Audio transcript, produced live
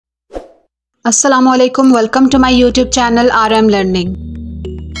Assalamu alaikum. Welcome to my YouTube channel RM Learning.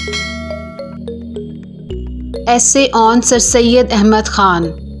 Essay on Sir Syed Ahmed Khan.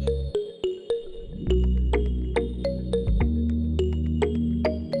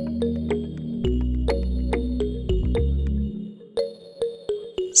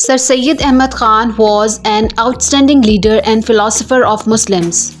 Sir Syed Ahmed Khan was an outstanding leader and philosopher of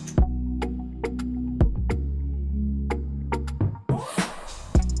Muslims.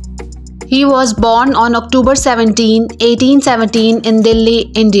 He was born on October 17, 1817 in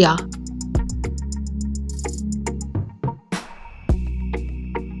Delhi, India.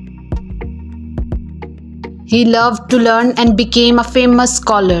 He loved to learn and became a famous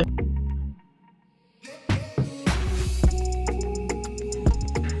scholar.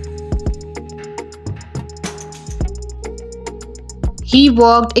 He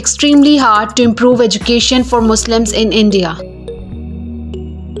worked extremely hard to improve education for Muslims in India.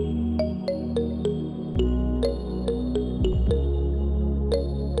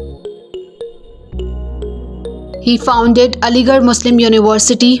 He founded Aligarh Muslim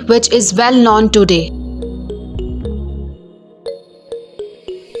University, which is well known today.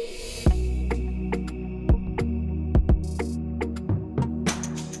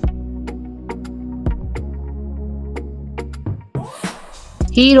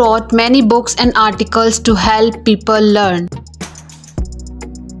 He wrote many books and articles to help people learn.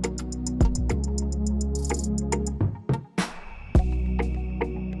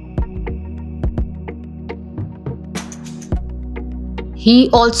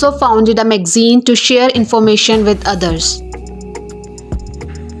 He also founded a magazine to share information with others.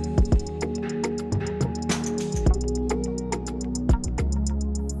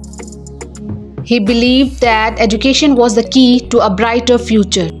 He believed that education was the key to a brighter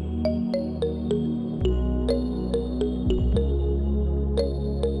future.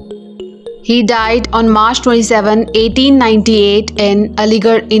 He died on March 27, 1898 in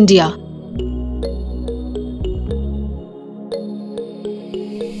Aligarh, India.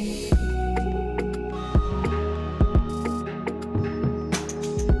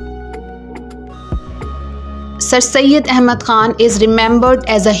 Sir Syed Ahmed Khan is remembered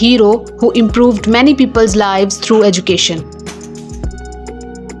as a hero who improved many people's lives through education.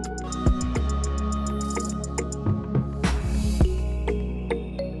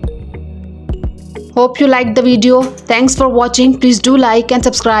 Hope you liked the video. Thanks for watching. Please do like and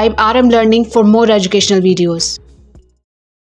subscribe RM Learning for more educational videos.